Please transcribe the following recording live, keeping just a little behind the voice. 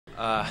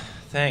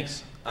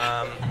Thanks.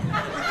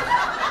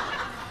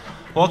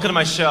 Welcome to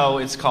my show.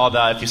 It's called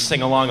If You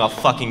Sing Along, I'll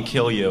Fucking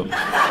Kill You.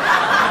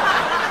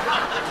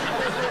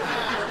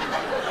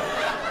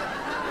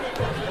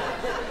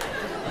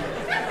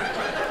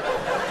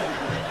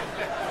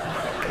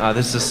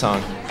 This is a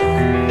song.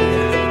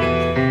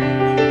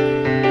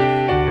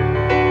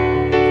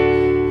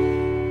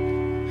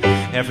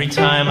 Every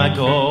time I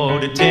go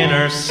to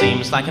dinner,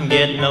 seems like I'm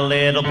getting a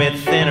little bit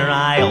thinner.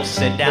 I'll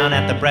sit down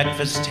at the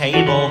breakfast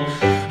table.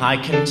 I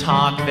can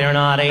talk, they're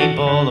not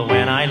able.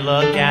 When I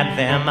look at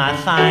them, I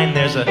find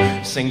there's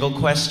a single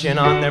question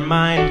on their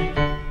mind.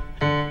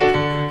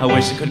 I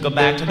wish it could go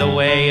back to the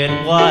way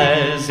it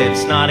was.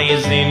 It's not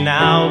easy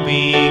now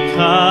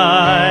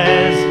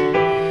because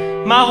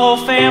my whole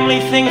family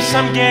thinks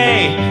I'm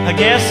gay. I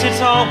guess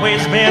it's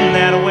always been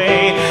that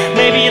way.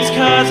 Maybe it's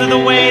 'cause of the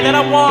way that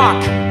I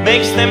walk.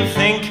 Makes them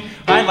think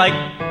I like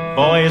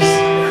boys.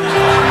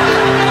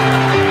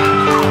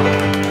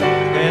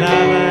 And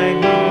I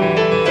like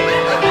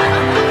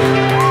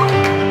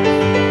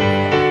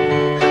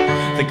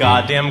boys. The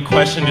goddamn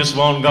question just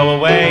won't go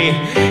away.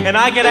 And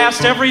I get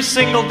asked every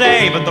single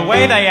day, but the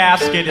way they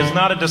ask it is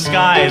not a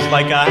disguise.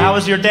 Like, how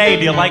was your day?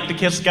 Do you like to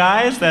kiss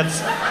guys?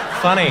 That's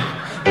funny.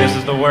 This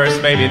is the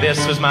worst, baby,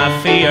 this was my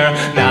fear.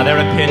 Now their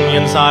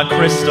opinions are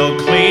crystal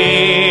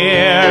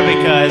clear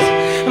because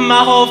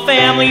my whole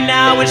family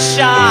now is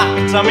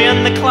shocked. I'm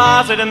in the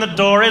closet and the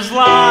door is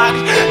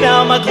locked.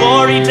 Now my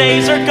glory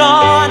days are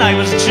gone. I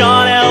was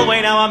John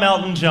Elway, now I'm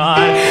Elton John.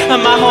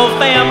 And my whole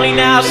family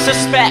now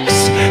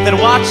suspects that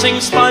watching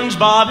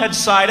SpongeBob had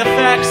side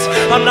effects.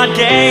 I'm not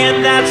gay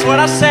and that's what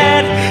I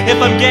said. If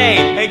I'm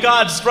gay, hey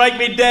God, strike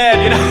me dead,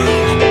 you know.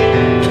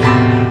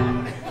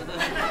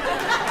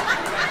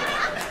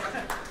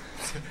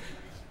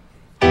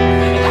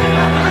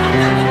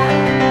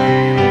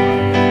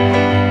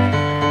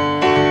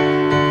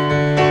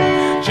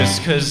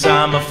 Just 'cause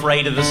I'm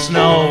afraid of the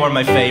snow, or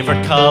my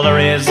favorite color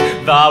is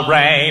the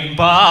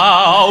rainbow.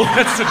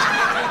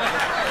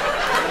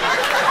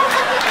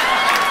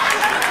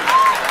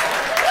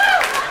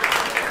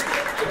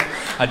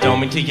 I don't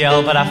mean to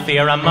yell, but I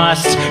fear I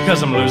must,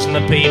 'cause I'm losing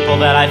the people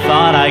that I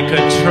thought I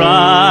could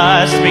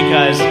trust.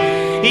 Because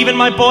even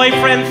my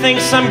boyfriend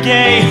thinks I'm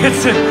gay.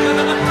 It's a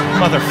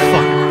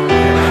motherfucker.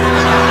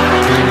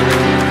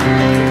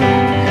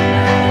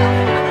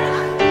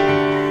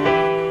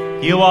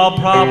 You all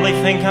probably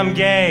think I'm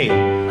gay.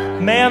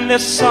 Man,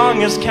 this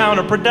song is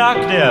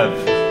counterproductive.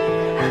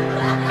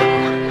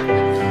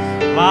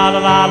 La la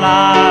la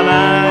la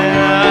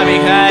la,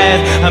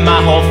 because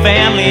my whole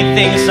family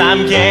thinks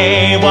I'm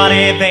gay. What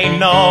did they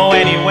know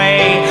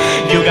anyway?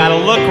 You gotta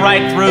look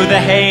right through the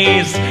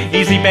haze.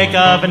 Easy Bake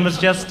Oven was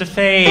just a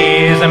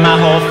phase. And my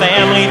whole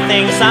family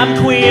thinks I'm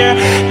queer.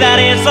 That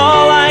is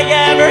all I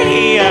ever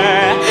hear.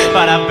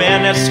 But I've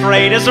been as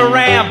straight as a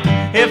ramp,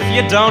 if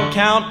you don't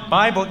count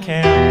Bible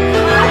camp.